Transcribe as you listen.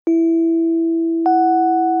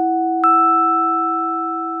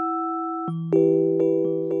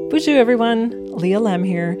Bonjour everyone, Leah Lem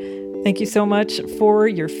here. Thank you so much for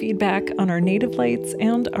your feedback on our Native Lights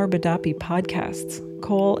and our Bidapi podcasts.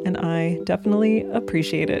 Cole and I definitely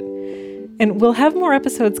appreciate it. And we'll have more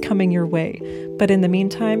episodes coming your way, but in the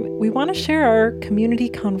meantime, we want to share our community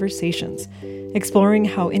conversations, exploring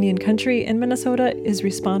how Indian country in Minnesota is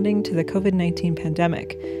responding to the COVID-19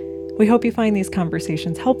 pandemic. We hope you find these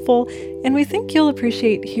conversations helpful, and we think you'll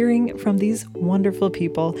appreciate hearing from these wonderful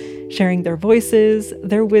people, sharing their voices,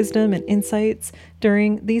 their wisdom, and insights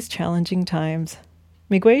during these challenging times.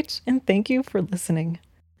 Miigwech, and thank you for listening.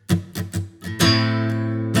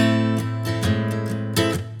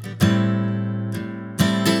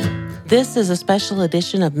 This is a special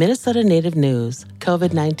edition of Minnesota Native News,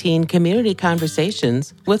 COVID-19 Community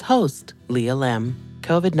Conversations with host Leah Lem.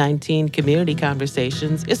 COVID-19 Community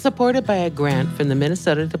Conversations is supported by a grant from the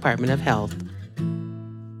Minnesota Department of Health.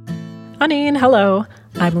 Anin, hello.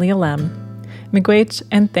 I'm Leah Lem. Miigwech,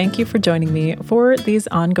 and thank you for joining me for these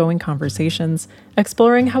ongoing conversations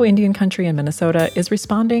exploring how Indian country in Minnesota is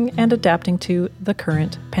responding and adapting to the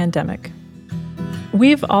current pandemic.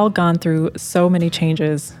 We've all gone through so many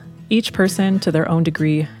changes, each person to their own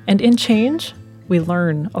degree, and in change, we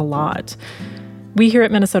learn a lot. We here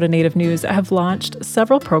at Minnesota Native News have launched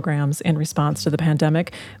several programs in response to the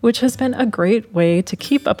pandemic, which has been a great way to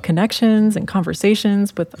keep up connections and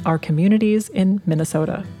conversations with our communities in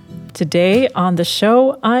Minnesota. Today on the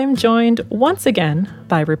show, I'm joined once again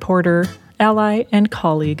by reporter, ally, and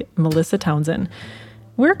colleague Melissa Townsend.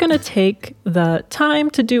 We're going to take the time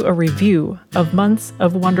to do a review of months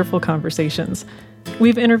of wonderful conversations.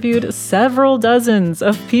 We've interviewed several dozens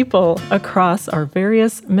of people across our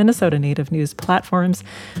various Minnesota Native News platforms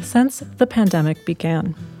since the pandemic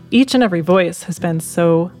began. Each and every voice has been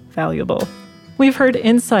so valuable. We've heard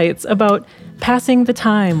insights about passing the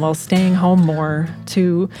time while staying home more,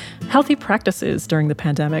 to healthy practices during the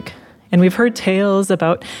pandemic. And we've heard tales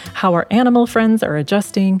about how our animal friends are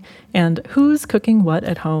adjusting and who's cooking what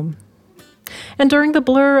at home. And during the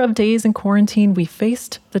blur of days in quarantine, we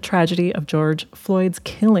faced the tragedy of George Floyd's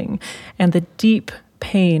killing and the deep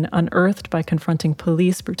pain unearthed by confronting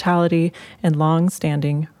police brutality and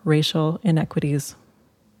long-standing racial inequities.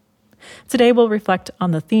 Today, we'll reflect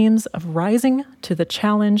on the themes of rising to the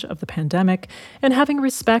challenge of the pandemic and having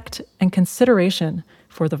respect and consideration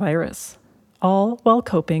for the virus, all while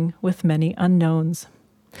coping with many unknowns.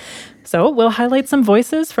 So we'll highlight some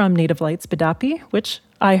voices from Native Lights Bidapi, which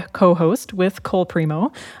I co-host with Cole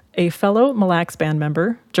Primo, a fellow Mille Lacs Band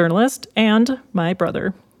member, journalist, and my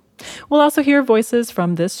brother. We'll also hear voices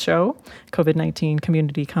from this show, COVID-19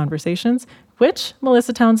 Community Conversations, which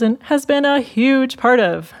Melissa Townsend has been a huge part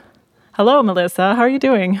of. Hello, Melissa. How are you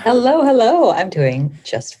doing? Hello. I'm doing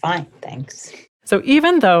just fine, thanks. So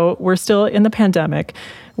even though we're still in the pandemic,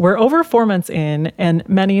 we're over 4 months in and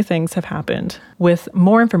many things have happened. With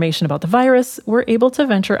more information about the virus, we're able to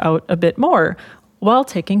venture out a bit more while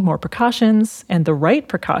taking more precautions and the right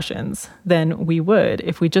precautions than we would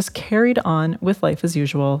if we just carried on with life as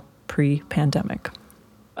usual pre-pandemic.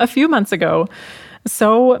 A few months ago,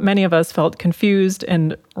 so many of us felt confused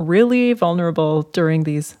and really vulnerable during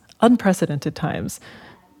these unprecedented times.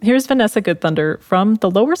 Here's Vanessa Goodthunder from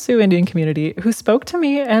the Lower Sioux Indian community who spoke to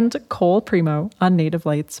me and Cole Primo on Native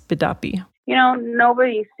Lights Bidapi.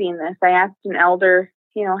 Nobody's seen this. I asked an elder,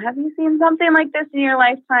 have you seen something like this in your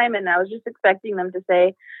lifetime? And I was just expecting them to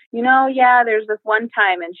say, yeah, there's this one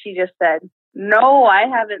time. And she just said, no, I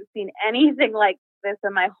haven't seen anything like this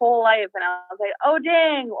in my whole life. And I was like, oh,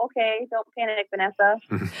 dang. Okay, don't panic,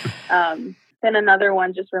 Vanessa. Then another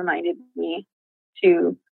one just reminded me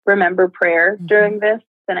to remember prayer during this.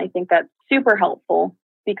 And I think that's super helpful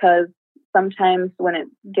because sometimes when it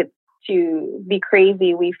gets to be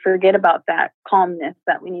crazy, we forget about that calmness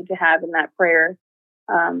that we need to have in that prayer.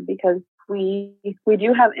 Because we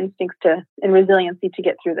do have instincts and resiliency to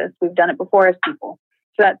get through this. We've done it before as people.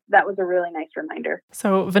 So that was a really nice reminder.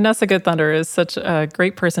 So Vanessa Goodthunder is such a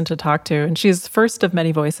great person to talk to. And she's first of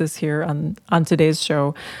many voices here on today's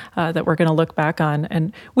show that we're going to look back on.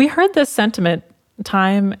 And we heard this sentiment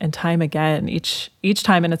time and time again, each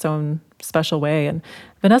time in its own special way. And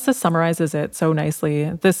Vanessa summarizes it so nicely.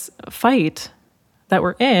 This fight that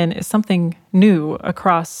we're in is something new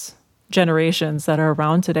across generations that are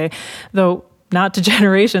around today, though not to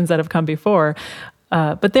generations that have come before.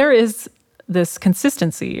 But there is this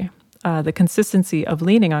consistency, the consistency of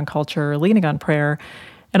leaning on culture, leaning on prayer.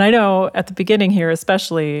 And I know at the beginning here,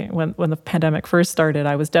 especially when the pandemic first started,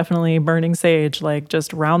 I was definitely burning sage, like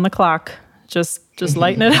just round the clock, just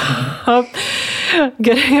lighten it up,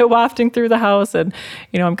 getting it wafting through the house. And,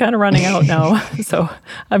 I'm kind of running out now. So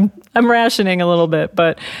I'm rationing a little bit.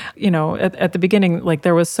 But, at the beginning, like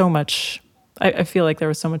there was so much, I feel like there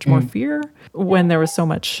was so much more fear when there was so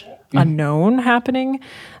much unknown happening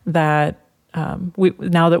that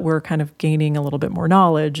now that we're kind of gaining a little bit more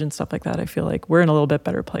knowledge and stuff like that, I feel like we're in a little bit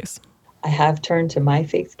better place. I have turned to my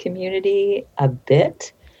faith community a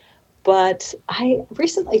bit, but I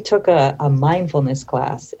recently took a mindfulness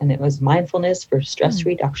class, and it was mindfulness for stress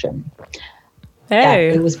reduction. Hey.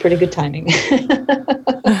 Yeah, it was pretty good timing.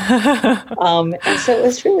 And so it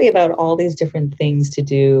was really about all these different things to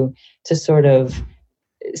do to sort of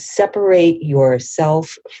separate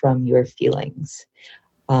yourself from your feelings.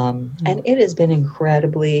 And it has been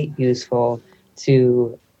incredibly useful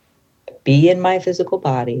to be in my physical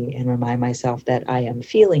body and remind myself that I am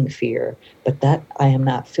feeling fear, but that I am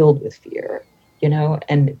not filled with fear,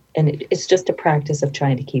 and it's just a practice of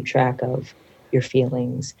trying to keep track of your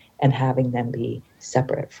feelings and having them be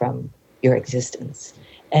separate from your existence.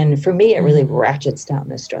 And for me, it really ratchets down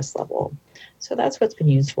the stress level. So that's what's been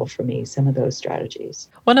useful for me, some of those strategies.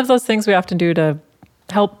 One of those things we often do to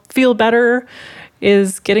help feel better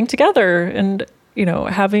is getting together and,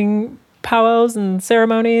 having powwows and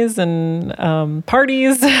ceremonies and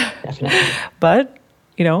parties. Definitely. But,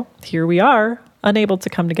 here we are, unable to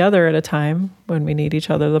come together at a time when we need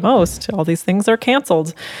each other the most. All these things are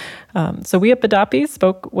canceled. So we at BDAPI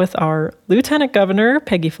spoke with our Lieutenant Governor,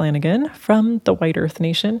 Peggy Flanagan, from the White Earth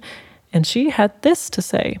Nation, and she had this to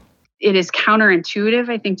say. It is counterintuitive,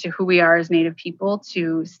 I think, to who we are as Native people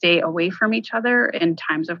to stay away from each other in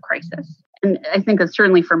times of crisis. And I think that's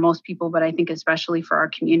certainly for most people, but I think especially for our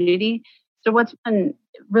community. So what's been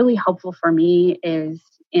really helpful for me is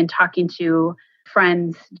in talking to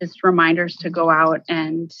friends, just reminders to go out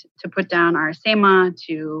and to put down our sema,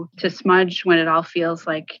 to smudge when it all feels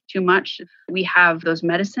like too much. We have those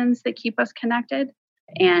medicines that keep us connected.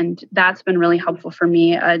 And that's been really helpful for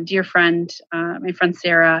me. A dear friend, my friend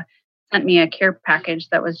Sarah, sent me a care package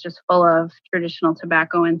that was just full of traditional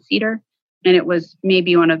tobacco and cedar. And it was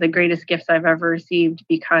maybe one of the greatest gifts I've ever received,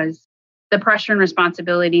 because the pressure and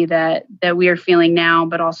responsibility that we are feeling now,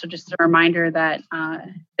 but also just a reminder that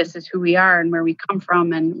this is who we are and where we come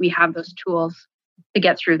from, and we have those tools to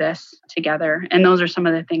get through this together. And those are some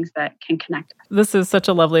of the things that can connect us. This is such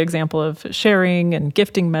a lovely example of sharing and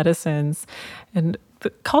gifting medicines. And the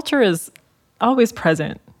culture is always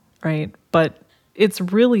present, right? But it's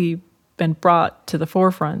really been brought to the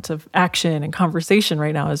forefront of action and conversation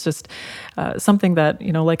right now. Is just something that,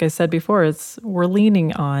 like I said before, we're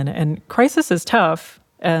leaning on. And crisis is tough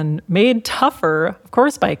and made tougher, of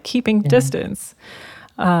course, by keeping distance.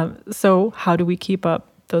 So how do we keep up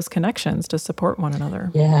those connections to support one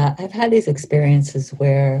another? Yeah, I've had these experiences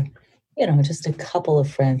where, just a couple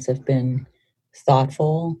of friends have been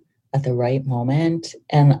thoughtful at the right moment.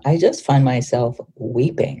 And I just find myself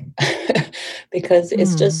weeping because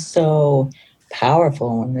it's just so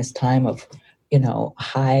powerful in this time of,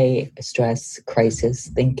 high stress crisis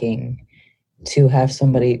thinking, to have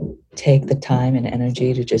somebody take the time and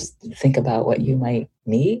energy to just think about what you might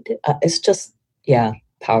need. It's just,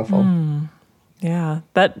 powerful. Yeah,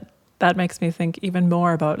 that makes me think even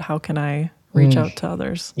more about how can I reach out to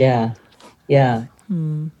others. Yeah.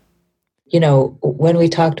 When we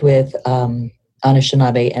talked with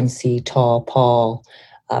Anishinaabe MC Tall Paul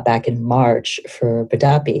back in March for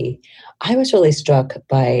BDAPI, I was really struck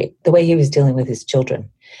by the way he was dealing with his children.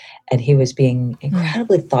 And he was being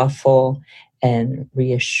incredibly thoughtful and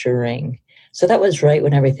reassuring. So that was right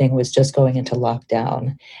when everything was just going into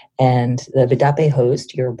lockdown. And the BDAPI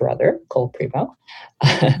host, your brother, Cole Primo,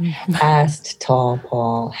 asked Tall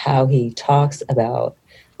Paul how he talks about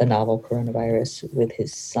the novel coronavirus with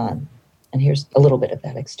his son. And here's a little bit of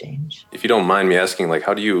that exchange. If you don't mind me asking,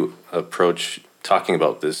 how do you approach talking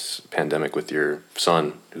about this pandemic with your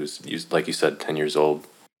son, who's, like you said, 10 years old?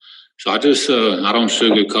 So I just, I don't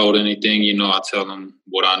sugarcoat anything. I tell them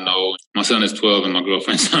what I know. My son is 12 and my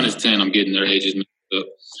girlfriend's son is 10. I'm getting their ages mixed up.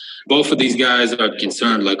 Both of these guys are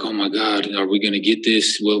concerned, oh my God, are we going to get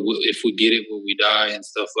this? If we get it, will we die? And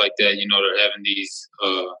stuff like that. They're having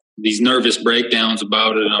these nervous breakdowns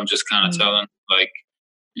about it. And I'm just kind of telling,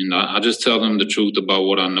 I just tell them the truth about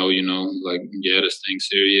what I know, this thing's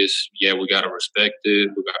serious. Yeah, we got to respect it.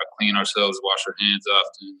 We got to clean ourselves, wash our hands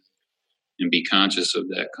often, and be conscious of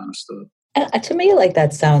that kind of stuff. And to me,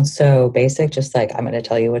 that sounds so basic, just I'm going to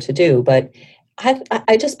tell you what to do. But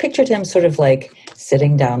I just pictured him sort of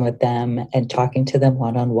sitting down with them and talking to them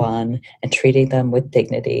one-on-one and treating them with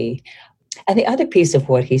dignity. And the other piece of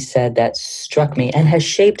what he said that struck me and has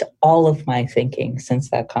shaped all of my thinking since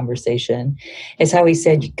that conversation is how he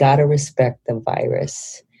said, you got to respect the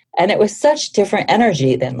virus. And it was such different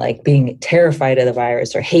energy than like being terrified of the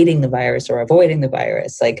virus or hating the virus or avoiding the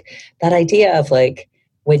virus. Like that idea of like,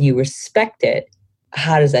 when you respect it,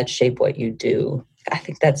 how does that shape what you do? I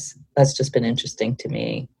think that's just been interesting to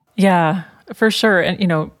me. Yeah, for sure.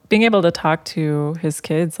 And, being able to talk to his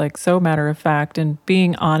kids, like so matter of fact and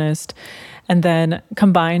being honest, and then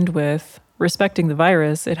combined with respecting the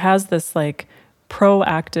virus, it has this like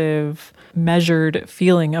proactive, measured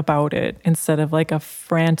feeling about it instead of like a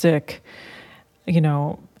frantic,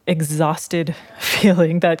 exhausted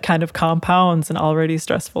feeling that kind of compounds an already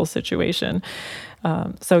stressful situation.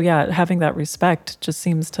 So yeah, having that respect just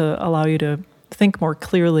seems to allow you to think more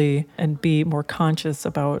clearly and be more conscious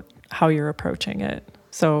about how you're approaching it.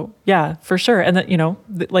 So yeah, for sure. And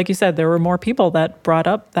that, like you said, there were more people that brought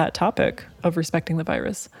up that topic of respecting the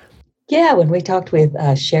virus. Yeah, when we talked with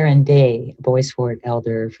Sharon Day, Boys Forward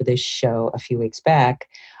elder, for this show a few weeks back,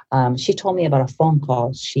 she told me about a phone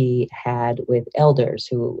call she had with elders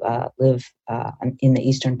who live in the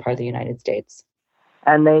eastern part of the United States.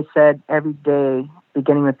 And they said every day,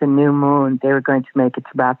 beginning with the new moon, they were going to make a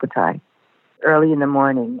tobacco tie early in the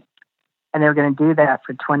morning. And they were going to do that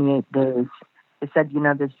for 28 days. They said,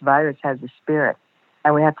 this virus has a spirit,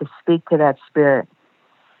 and we have to speak to that spirit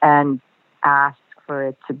and ask for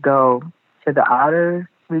it to go to the outer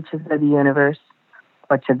reaches of the universe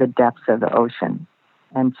or to the depths of the ocean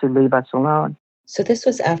and to leave us alone. So this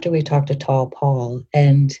was after we talked to Tall Paul.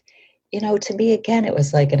 And, to me, again, it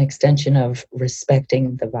was like an extension of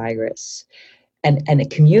respecting the virus and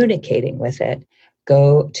communicating with it.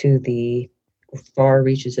 Go to the far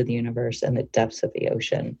reaches of the universe and the depths of the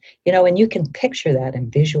ocean, and you can picture that and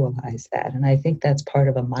visualize that. And I think that's part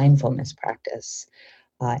of a mindfulness practice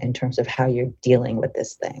in terms of how you're dealing with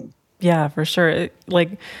this thing. Yeah, for sure.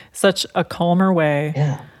 Like such a calmer way,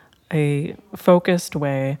 a focused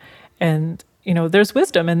way. And, there's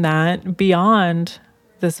wisdom in that beyond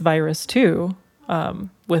this virus too,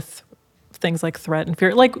 with things like threat and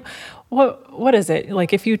fear. Like what is it?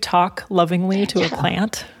 Like if you talk lovingly to a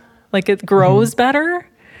plant, like it grows better,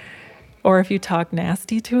 or if you talk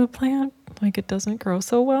nasty to a plant, like it doesn't grow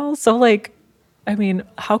so well. So like,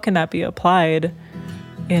 how can that be applied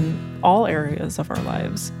in all areas of our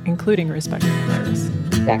lives, including respecting the virus?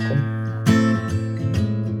 Exactly.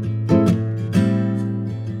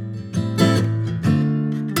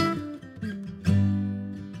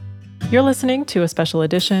 You're listening to a special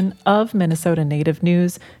edition of Minnesota Native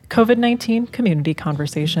News COVID-19 Community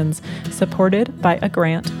Conversations, supported by a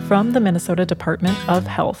grant from the Minnesota Department of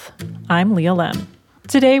Health. I'm Leah Lem.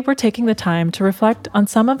 Today, we're taking the time to reflect on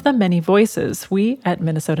some of the many voices we at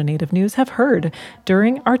Minnesota Native News have heard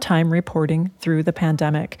during our time reporting through the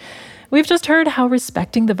pandemic. We've just heard how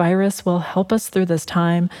respecting the virus will help us through this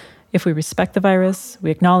time. If we respect the virus,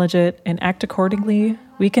 we acknowledge it, and act accordingly,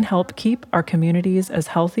 we can help keep our communities as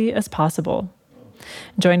healthy as possible.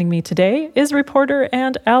 Joining me today is reporter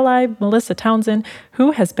and ally Melissa Townsend,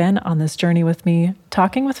 who has been on this journey with me,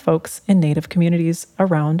 talking with folks in Native communities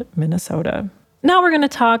around Minnesota. Now we're going to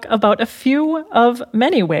talk about a few of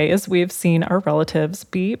many ways we've seen our relatives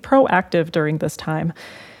be proactive during this time.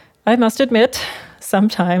 I must admit,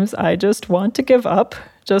 sometimes I just want to give up,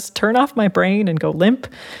 just turn off my brain and go limp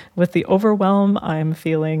with the overwhelm I'm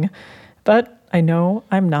feeling. But I know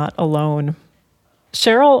I'm not alone.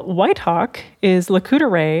 Cheryl Whitehawk is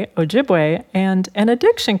Lakota Ojibwe and an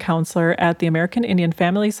addiction counselor at the American Indian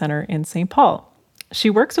Family Center in St. Paul. She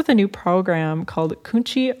works with a new program called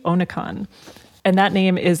Kunchi Onakan, and that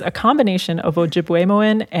name is a combination of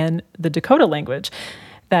Ojibwemoan and the Dakota language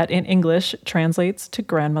that in English translates to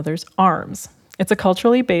grandmother's arms. It's a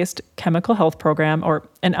culturally based chemical health program or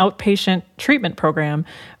an outpatient treatment program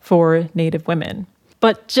for Native women.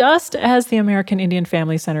 But just as the American Indian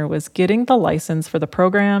Family Center was getting the license for the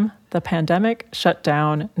program, the pandemic shut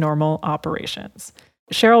down normal operations.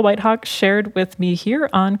 Cheryl Whitehawk shared with me here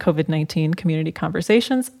on COVID-19 Community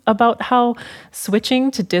Conversations about how switching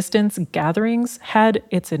to distance gatherings had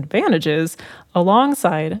its advantages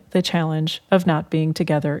alongside the challenge of not being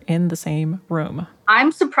together in the same room.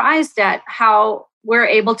 I'm surprised at how we're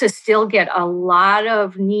able to still get a lot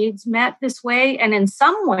of needs met this way. And in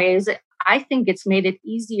some ways, I think it's made it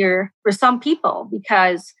easier for some people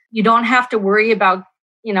because you don't have to worry about,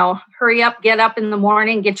 hurry up, get up in the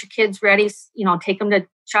morning, get your kids ready, take them to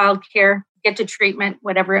childcare, get to treatment,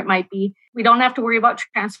 whatever it might be. We don't have to worry about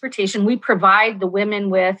transportation. We provide the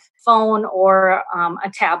women with phone or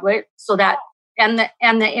a tablet so that, and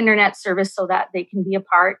the internet service so that they can be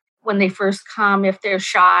apart when they first come. If they're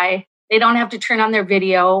shy, They don't have to turn on their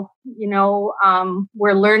video.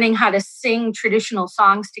 We're learning how to sing traditional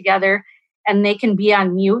songs together, and they can be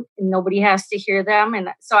on mute and nobody has to hear them. And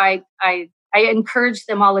so I encourage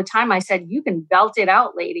them all the time. I said, you can belt it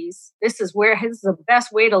out, ladies. This is the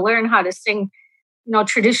best way to learn how to sing,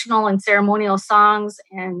 traditional and ceremonial songs.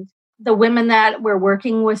 And the women that we're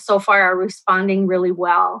working with so far are responding really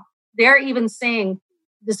well. They're even saying,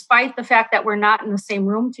 despite the fact that we're not in the same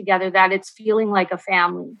room together, that it's feeling like a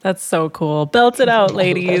family. That's so cool. Belt it out,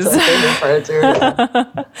 ladies.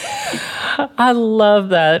 I love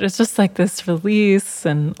that. It's just like this release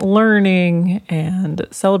and learning and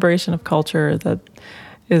celebration of culture that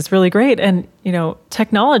is really great. And,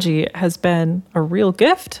 technology has been a real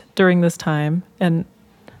gift during this time. And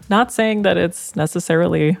not saying that it's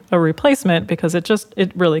necessarily a replacement, because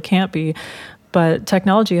it really can't be. But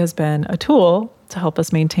technology has been a tool to help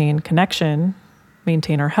us maintain connection,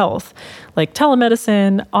 maintain our health, like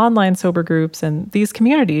telemedicine, online sober groups, and these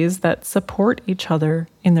communities that support each other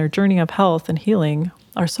in their journey of health and healing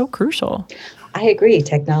are so crucial. I agree.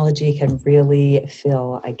 Technology can really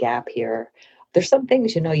fill a gap here. There's some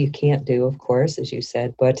things, you can't do, of course, as you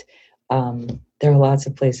said, but there are lots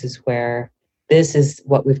of places where this is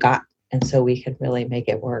what we've got, and so we can really make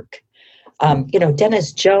it work.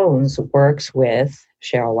 Dennis Jones works with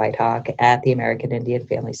Cheryl Whitehawk at the American Indian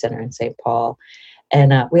Family Center in St. Paul.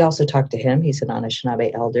 And we also talked to him. He's an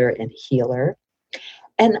Anishinaabe elder and healer.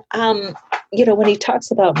 And, when he talks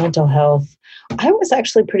about mental health, I was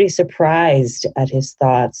actually pretty surprised at his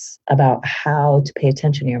thoughts about how to pay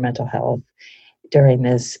attention to your mental health during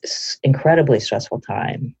this incredibly stressful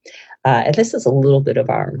time. And this is a little bit of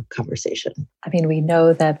our conversation. I mean, we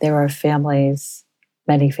know that there are families,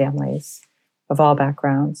 many families of all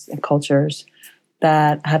backgrounds and cultures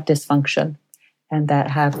that have dysfunction and that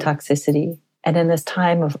have toxicity. And in this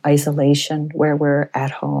time of isolation where we're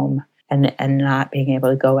at home and not being able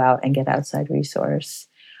to go out and get outside resource,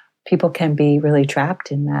 people can be really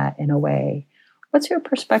trapped in that in a way. What's your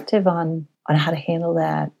perspective on how to handle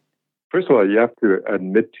that? First of all, you have to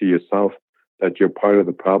admit to yourself that you're part of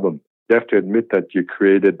the problem. You have to admit that you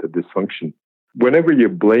created the dysfunction. Whenever you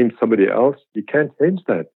blame somebody else, you can't change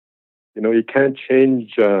that. You can't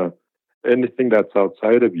change anything that's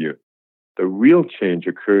outside of you. The real change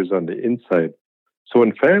occurs on the inside. So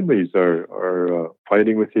when families are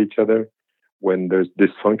fighting with each other, when there's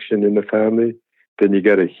dysfunction in the family, then you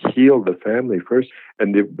got to heal the family first.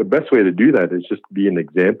 And the best way to do that is just be an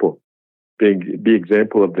example, be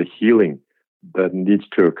example of the healing that needs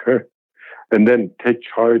to occur. And then take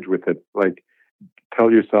charge with it. Like,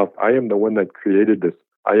 tell yourself, I am the one that created this.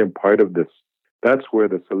 I am part of this. That's where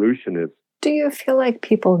the solution is. Do you feel like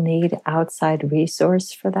people need outside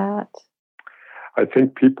resource for that? I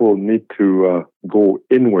think people need to go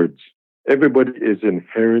inwards. Everybody is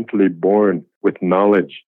inherently born with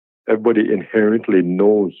knowledge. Everybody inherently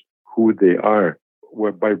knows who they are.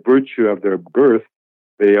 Where by virtue of their birth,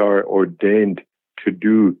 they are ordained to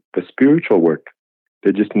do the spiritual work.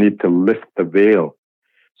 They just need to lift the veil.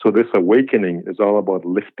 So this awakening is all about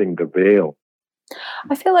lifting the veil.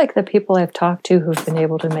 I feel like the people I've talked to who've been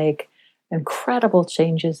able to make incredible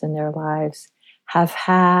changes in their lives have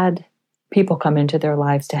had people come into their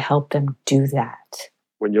lives to help them do that.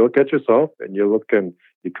 When you look at yourself and you look and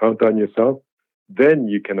you count on yourself, then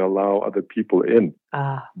you can allow other people in.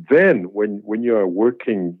 Then when you are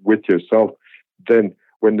working with yourself, then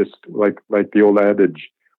when this, like the old adage,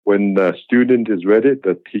 when the student is ready,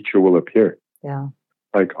 the teacher will appear. Yeah.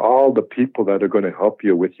 Like all the people that are going to help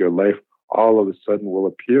you with your life, all of a sudden will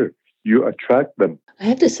appear. You attract them. I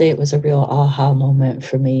have to say it was a real aha moment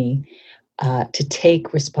for me to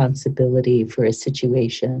take responsibility for a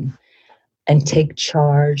situation and take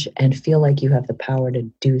charge and feel like you have the power to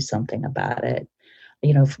do something about it.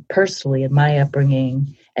 Personally, in my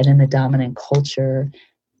upbringing and in the dominant culture,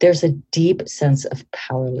 there's a deep sense of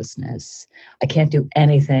powerlessness. I can't do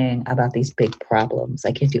anything about these big problems.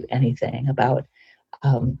 I can't do anything about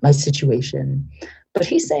my situation. But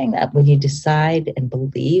he's saying that when you decide and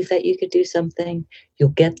believe that you could do something, you'll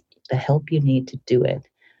get the help you need to do it.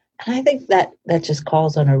 And I think that just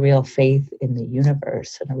calls on a real faith in the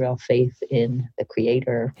universe and a real faith in the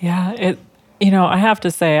Creator. Yeah, I have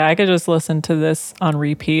to say, I could just listen to this on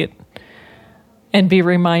repeat and be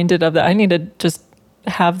reminded of that. I need to just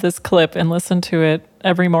have this clip and listen to it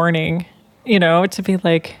every morning, to be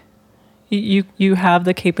like, you have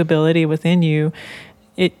the capability within you,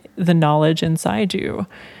 the knowledge inside you.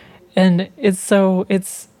 And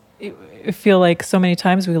I feel like so many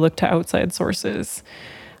times we look to outside sources.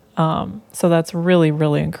 So that's really,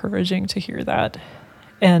 really encouraging to hear that.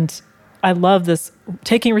 And I love this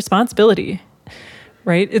taking responsibility,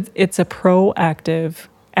 right? It's a proactive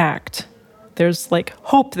act. There's like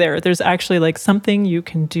hope there. There's actually like something you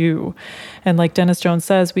can do. And like Dennis Jones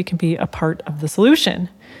says, we can be a part of the solution.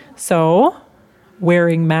 So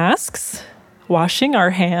wearing masks, washing our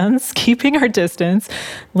hands, keeping our distance,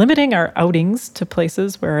 limiting our outings to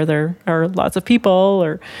places where there are lots of people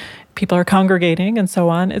or people are congregating and so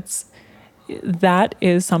on. That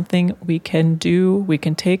is something we can do. We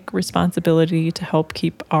can take responsibility to help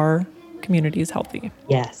keep our communities healthy.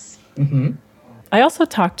 Yes. Mm-hmm. I also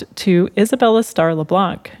talked to Isabella Starr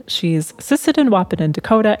LeBlanc. She's Sisseton Wahpeton,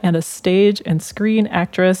 Dakota, and a stage and screen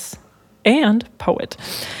actress and poet.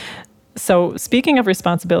 So speaking of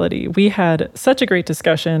responsibility, we had such a great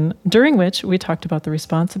discussion during which we talked about the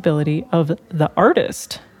responsibility of the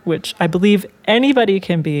artist, which I believe anybody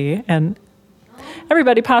can be, and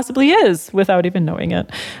everybody possibly is without even knowing it.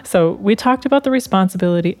 So we talked about the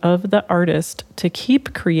responsibility of the artist to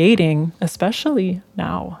keep creating, especially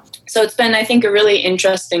now. So it's been, I think, a really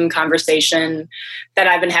interesting conversation that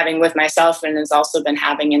I've been having with myself and has also been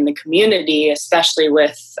having in the community, especially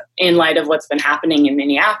in light of what's been happening in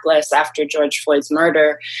Minneapolis after George Floyd's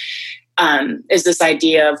murder, is this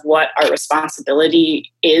idea of what our responsibility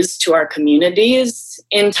is to our communities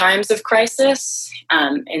in times of crisis.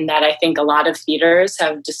 And that I think a lot of theaters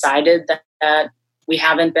have decided that we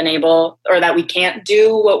haven't been able, or that we can't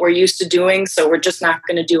do what we're used to doing, so we're just not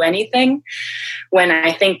going to do anything, when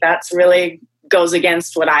I think that's really goes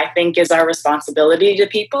against what I think is our responsibility to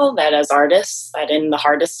people, that as artists, that in the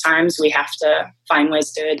hardest times we have to find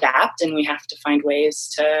ways to adapt and we have to find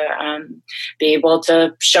ways to be able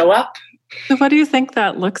to show up. So what do you think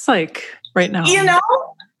that looks like right now? You know,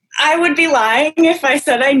 I would be lying if I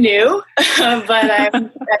said I knew, but I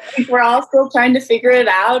think we're all still trying to figure it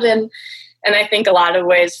out. And I think a lot of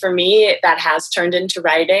ways for me that has turned into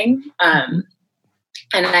writing. And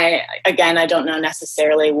I don't know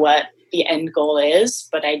necessarily what the end goal is,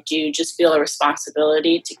 but I do just feel a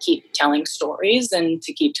responsibility to keep telling stories and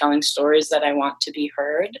to keep telling stories that I want to be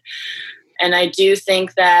heard. And I do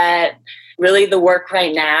think that really the work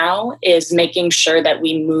right now is making sure that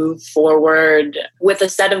we move forward with a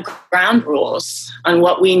set of ground rules on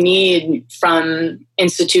what we need from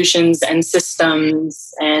institutions and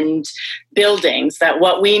systems and buildings, that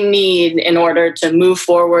what we need in order to move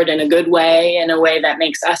forward in a good way, in a way that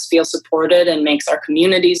makes us feel supported and makes our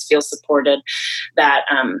communities feel supported, that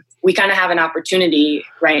we kind of have an opportunity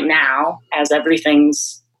right now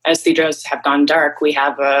as theaters have gone dark, we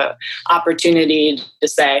have an opportunity to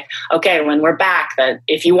say, okay, when we're back, that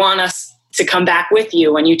if you want us to come back with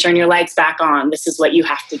you, when you turn your lights back on, this is what you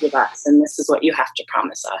have to give us, and this is what you have to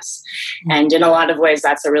promise us. Mm-hmm. And in a lot of ways,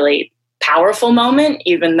 that's a really powerful moment,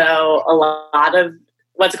 even though a lot of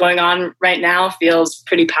what's going on right now feels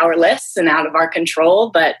pretty powerless and out of our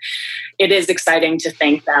control. But it is exciting to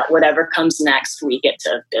think that whatever comes next, we get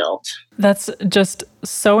to build. That's just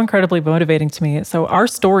so incredibly motivating to me. So our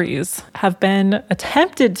stories have been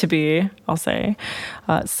attempted to be, I'll say,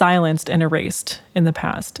 silenced and erased in the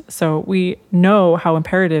past. So we know how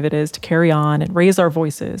imperative it is to carry on and raise our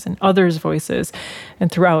voices and others' voices.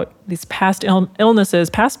 And throughout these past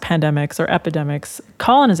illnesses, past pandemics or epidemics,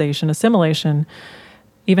 colonization, assimilation,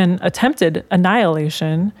 even attempted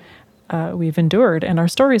annihilation, we've endured, and our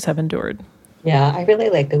stories have endured. Yeah, I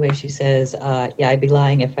really like the way she says, I'd be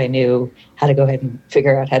lying if I knew how to go ahead and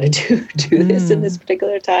figure out how to do this in this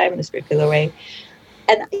particular time, in this particular way.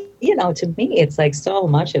 And, to me, it's like so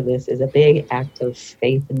much of this is a big act of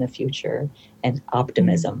faith in the future and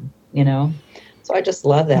optimism, So I just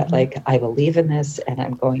love that. Like, I believe in this, and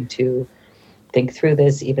I'm going to think through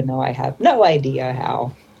this, even though I have no idea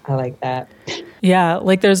how. I like that. Yeah,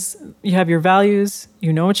 like you have your values,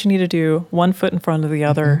 you know what you need to do, one foot in front of the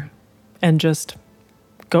other, and just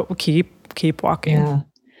go keep walking.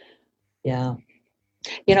 Yeah.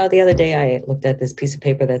 The other day I looked at this piece of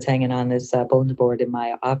paper that's hanging on this bulletin board in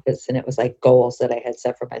my office, and it was like goals that I had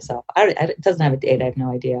set for myself. It doesn't have a date. I have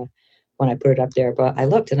no idea when I put it up there, but I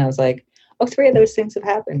looked and I was like, 3 of those things have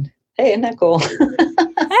happened. Hey, isn't that cool?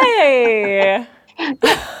 Hey!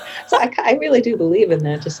 So I really do believe in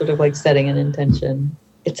that, just sort of like setting an intention.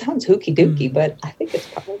 It sounds hooky dooky, but I think it's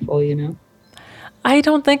powerful, I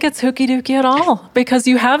don't think it's hooky dooky at all, because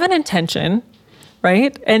you have an intention,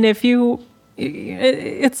 right? And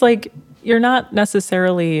it's like you're not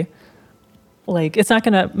necessarily like, it's not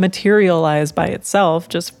going to materialize by itself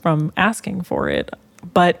just from asking for it.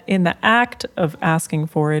 But in the act of asking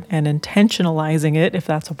for it and intentionalizing it, if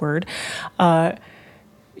that's a word,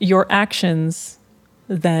 your actions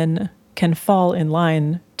then can fall in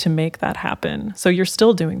line to make that happen. So you're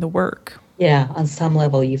still doing the work. Yeah, on some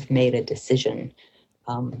level, you've made a decision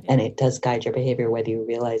And it does guide your behavior whether you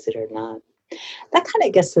realize it or not. That kind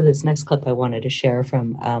of gets to this next clip I wanted to share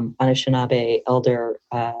from Anishinaabe elder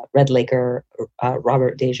Red Laker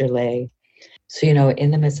Robert Desjardins. So,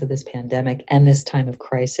 in the midst of this pandemic and this time of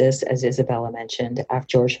crisis, as Isabella mentioned, after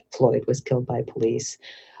George Floyd was killed by police,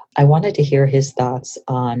 I wanted to hear his thoughts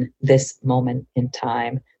on this moment in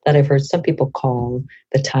time that I've heard some people call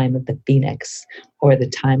the time of the Phoenix or the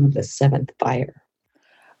time of the seventh fire.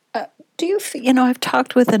 Do you, I've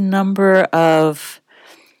talked with a number of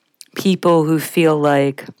people who feel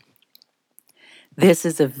like this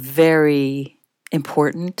is a very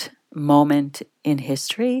important moment in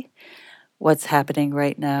history, what's happening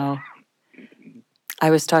right now. I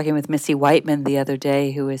was talking with Missy Whiteman the other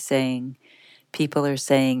day, who was saying, people are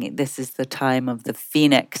saying this is the time of the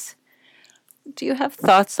Phoenix. Do you have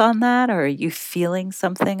thoughts on that, or are you feeling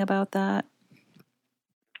something about that?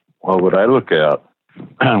 Well, what I look at,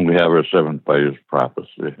 we have our seven fires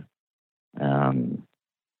prophecy, and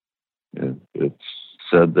it's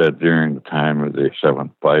said that during the time of the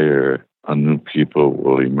seventh fire, a new people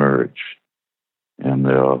will emerge, and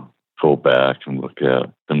they'll go back and look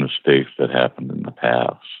at the mistakes that happened in the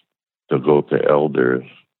past. They'll go to elders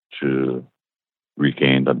to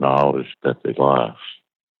regain the knowledge that they lost.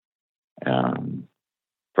 And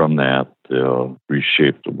from that, they'll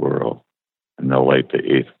reshape the world, and they'll light the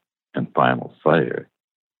eighth and final fire.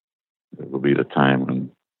 It will be the time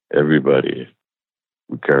when everybody,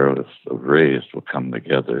 regardless of race, will come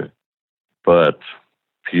together. But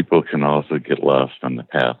people can also get lost on the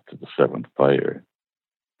path to the seventh fire,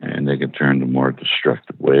 and they can turn to more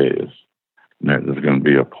destructive ways. And there's going to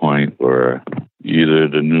be a point where either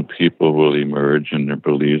the new people will emerge and their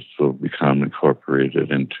beliefs will become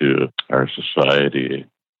incorporated into our society,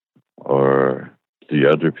 or the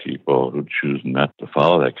other people who choose not to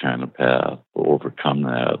follow that kind of path will overcome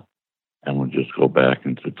that and will just go back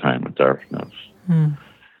into the time of darkness.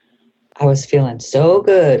 I was feeling so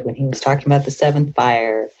good when he was talking about the seventh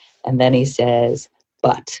fire, and then he says,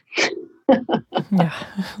 but. Yeah.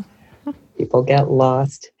 People get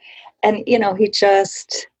lost. And, he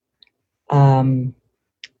just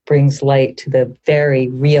brings light to the very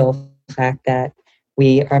real fact that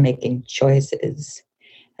we are making choices,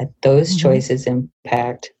 that those choices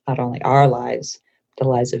impact not only our lives, but the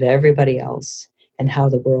lives of everybody else and how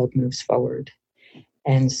the world moves forward.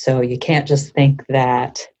 And so you can't just think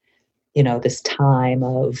that, this time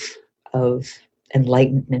of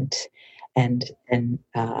enlightenment and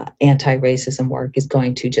anti-racism work is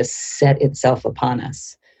going to just set itself upon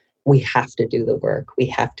us. We have to do the work. We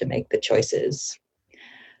have to make the choices,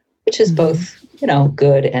 which is both,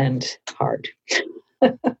 good and hard.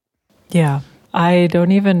 Yeah. I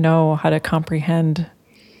don't even know how to comprehend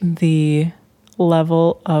the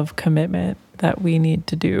level of commitment that we need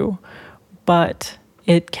to do, but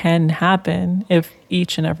it can happen if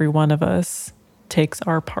each and every one of us takes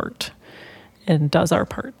our part and does our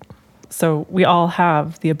part. So we all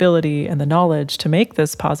have the ability and the knowledge to make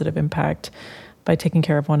this positive impact by taking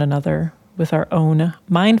care of one another with our own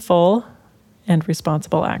mindful and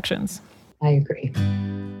responsible actions. I agree.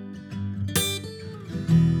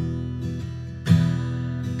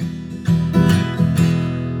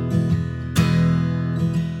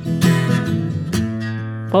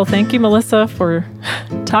 Well, thank you, Melissa, for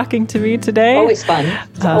talking to me today. Always fun.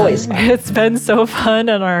 It's always fun. It's been so fun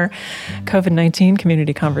on our COVID-19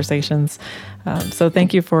 community conversations. So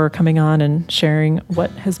thank you for coming on and sharing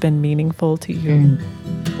what has been meaningful to you.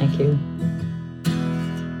 Thank you.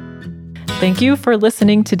 Thank you for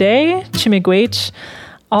listening today. Chimigwech.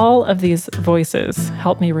 All of these voices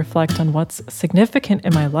help me reflect on what's significant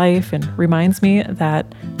in my life and reminds me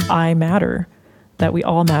that I matter, that we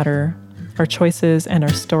all matter. Our choices and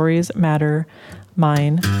our stories matter,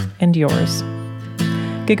 mine and yours.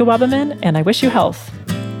 Gigawabamin, and I wish you health.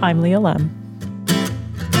 I'm Leah Lem.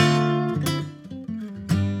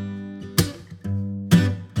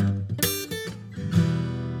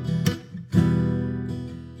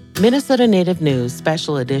 Minnesota Native News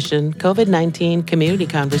Special Edition COVID-19 Community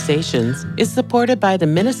Conversations is supported by the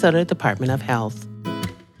Minnesota Department of Health.